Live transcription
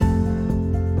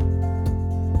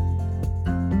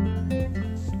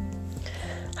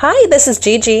Hi, this is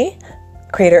Gigi,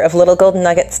 creator of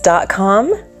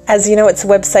LittleGoldenNuggets.com. As you know, it's a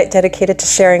website dedicated to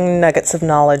sharing nuggets of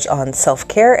knowledge on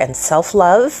self-care and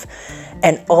self-love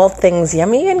and all things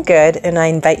yummy and good, and I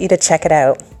invite you to check it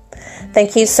out.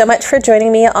 Thank you so much for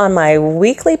joining me on my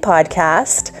weekly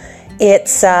podcast.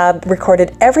 It's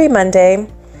recorded every Monday,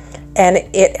 and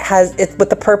it's with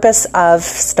the purpose of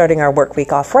starting our work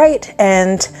week off right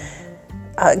and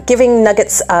giving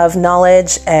nuggets of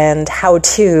knowledge and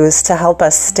how-tos to help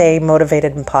us stay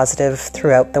motivated and positive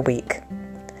throughout the week.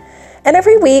 And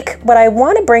every week, what I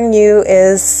want to bring you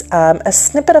is a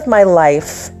snippet of my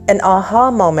life, an aha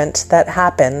moment that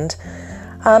happened,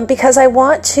 because I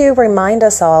want to remind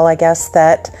us all, I guess,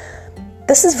 that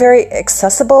this is very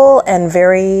accessible and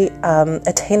very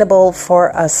attainable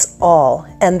for us all,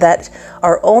 and that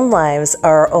our own lives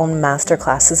are our own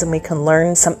masterclasses, and we can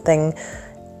learn something,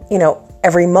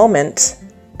 every moment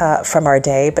from our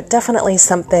day, but definitely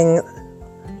something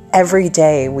every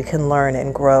day we can learn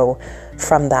and grow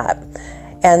from that.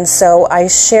 And so I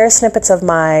share snippets of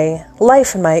my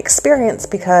life and my experience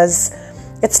because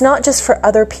it's not just for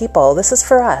other people. This is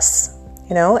for us,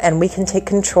 and we can take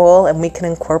control and we can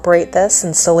incorporate this,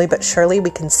 and slowly but surely we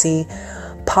can see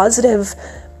positive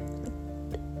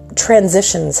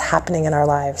transitions happening in our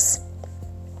lives,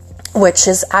 which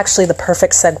is actually the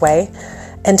perfect segue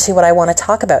into what I want to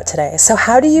talk about today. So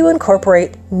how do you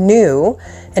incorporate new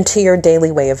into your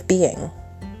daily way of being?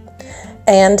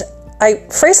 And I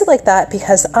phrase it like that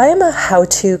because I am a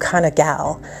how-to kind of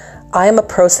gal. I am a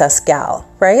process gal,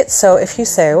 right? So if you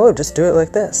say, oh, just do it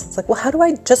like this. It's like, well, how do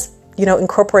I just,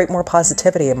 incorporate more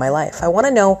positivity in my life? I want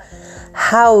to know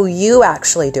how you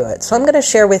actually do it. So I'm going to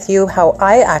share with you how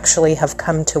I actually have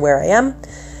come to where I am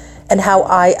and how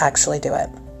I actually do it.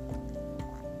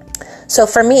 So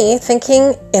for me,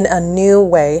 thinking in a new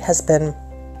way has been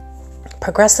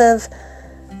progressive,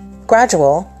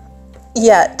 gradual,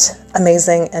 yet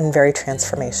amazing and very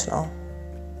transformational.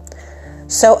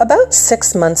 So about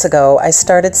 6 months ago, I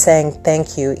started saying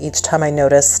thank you each time I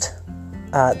noticed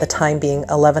the time being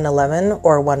 11:11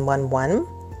 or 1:11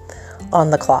 on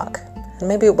the clock. And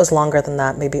maybe it was longer than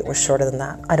that, maybe it was shorter than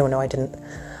that. I don't know, I didn't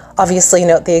obviously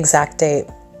note the exact date.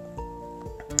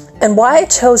 And why I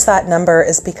chose that number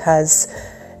is because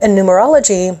in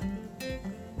numerology,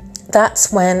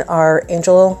 that's when our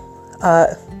angel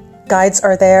guides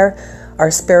are there,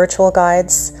 our spiritual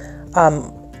guides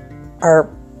are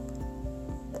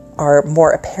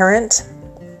more apparent.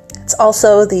 It's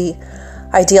also the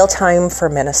ideal time for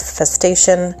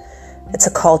manifestation. It's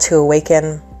a call to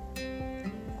awaken.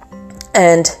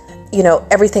 And,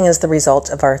 everything is the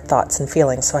result of our thoughts and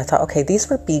feelings. So I thought, okay, these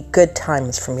would be good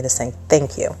times for me to say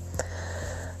thank you.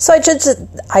 So I did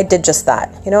just that.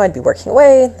 I'd be working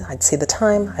away, I'd see the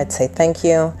time, I'd say thank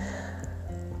you.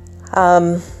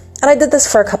 And I did this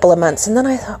for a couple of months, and then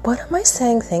I thought, what am I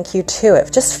saying thank you to?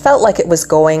 It just felt like it was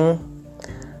going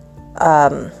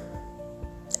out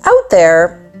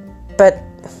there, but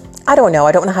I don't know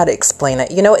how to explain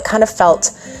it. It kind of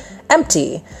felt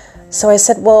empty. So I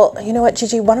said, well, you know what,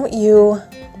 Gigi, why don't you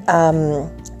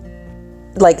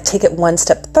take it one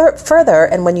step further,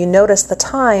 and when you notice the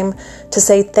time, to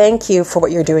say thank you for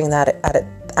what you're doing at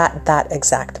that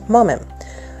exact moment.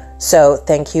 So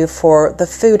thank you for the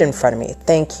food in front of me.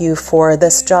 Thank you for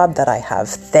this job that I have.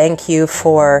 Thank you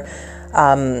for,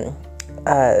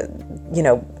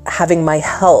 having my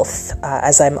health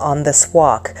as I'm on this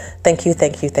walk. Thank you,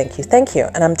 thank you, thank you, thank you.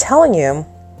 And I'm telling you,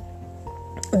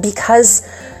 because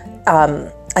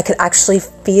I could actually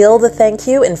feel the thank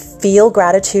you and feel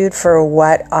gratitude for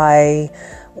what I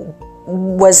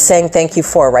was saying thank you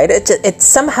for, right? It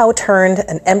somehow turned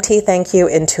an empty thank you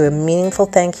into a meaningful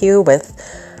thank you with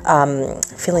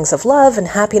feelings of love and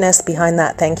happiness behind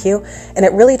that thank you. And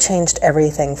it really changed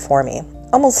everything for me,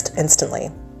 almost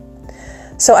instantly.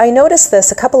 So I noticed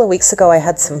this a couple of weeks ago. I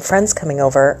had some friends coming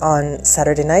over on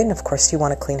Saturday night. And of course, you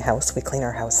want to clean house. We clean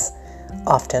our house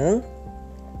often.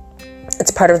 It's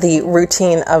part of the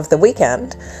routine of the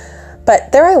weekend.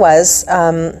 But there I was,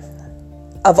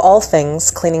 of all things,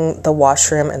 cleaning the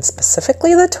washroom and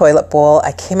specifically the toilet bowl.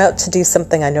 I came out to do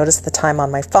something. I noticed the time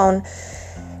on my phone,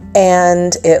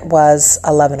 and it was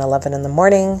 11:11 in the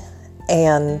morning,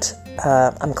 and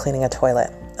I'm cleaning a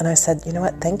toilet. And I said, you know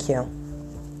what? Thank you.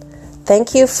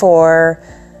 Thank you for,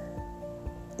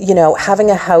 having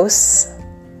a house.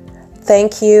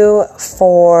 Thank you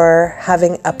for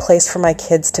having a place for my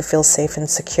kids to feel safe and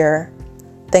secure.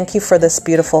 Thank you for this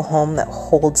beautiful home that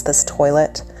holds this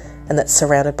toilet and that's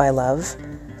surrounded by love,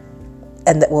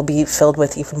 and that will be filled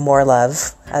with even more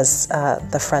love as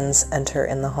the friends enter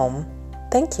in the home.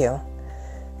 Thank you.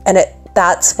 And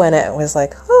that's when it was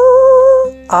like,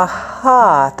 oh,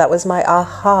 aha. That was my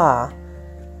aha.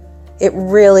 It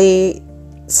really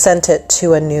sent it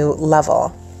to a new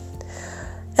level.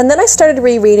 And then I started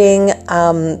rereading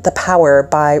The Power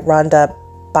by Rhonda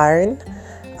Byrne,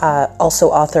 also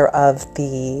author of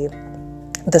The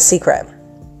Secret.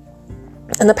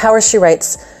 In The Power, she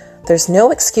writes, "There's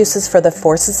no excuses for the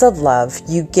forces of love.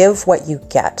 You give what you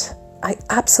get." I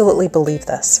absolutely believe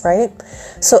this, right?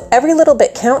 So every little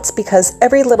bit counts because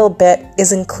every little bit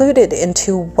is included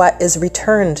into what is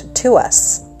returned to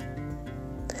us.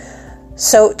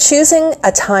 So choosing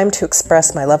a time to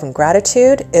express my love and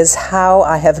gratitude is how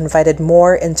I have invited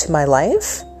more into my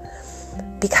life,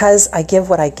 because I give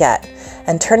what I get,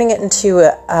 and turning it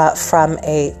into from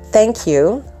a thank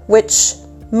you, which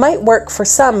might work for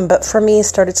some, but for me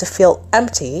started to feel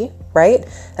empty, right?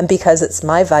 And because it's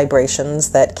my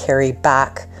vibrations that carry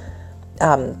back,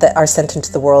 that are sent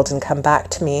into the world and come back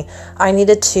to me, I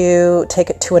needed to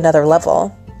take it to another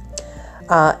level.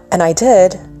 And I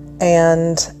did.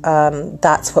 And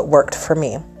that's what worked for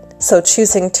me. So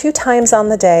choosing 2 times in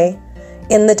the day,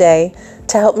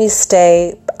 to help me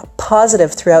stay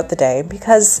positive throughout the day,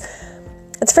 because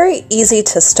it's very easy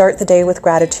to start the day with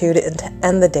gratitude and to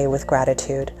end the day with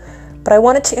gratitude. But I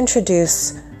wanted to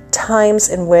introduce times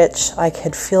in which I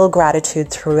could feel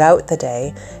gratitude throughout the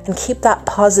day and keep that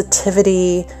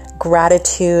positivity,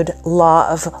 gratitude, law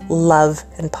of love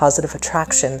and positive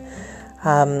attraction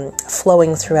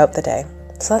flowing throughout the day.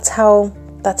 So that's how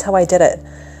I did it,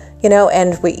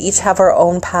 and we each have our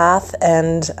own path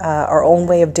and our own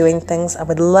way of doing things. I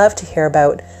would love to hear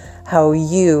about how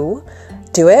you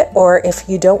do it, or if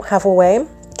you don't have a way,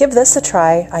 give this a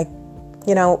try.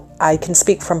 I can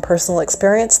speak from personal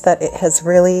experience that it has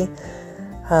really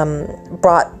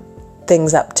brought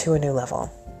things up to a new level.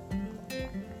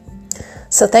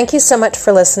 So thank you so much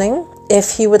for listening.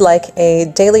 If you would like a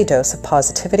daily dose of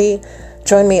positivity,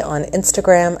 join me on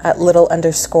Instagram at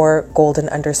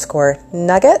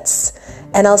little_golden_nuggets,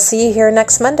 and I'll see you here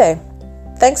next Monday.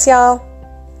 Thanks, y'all.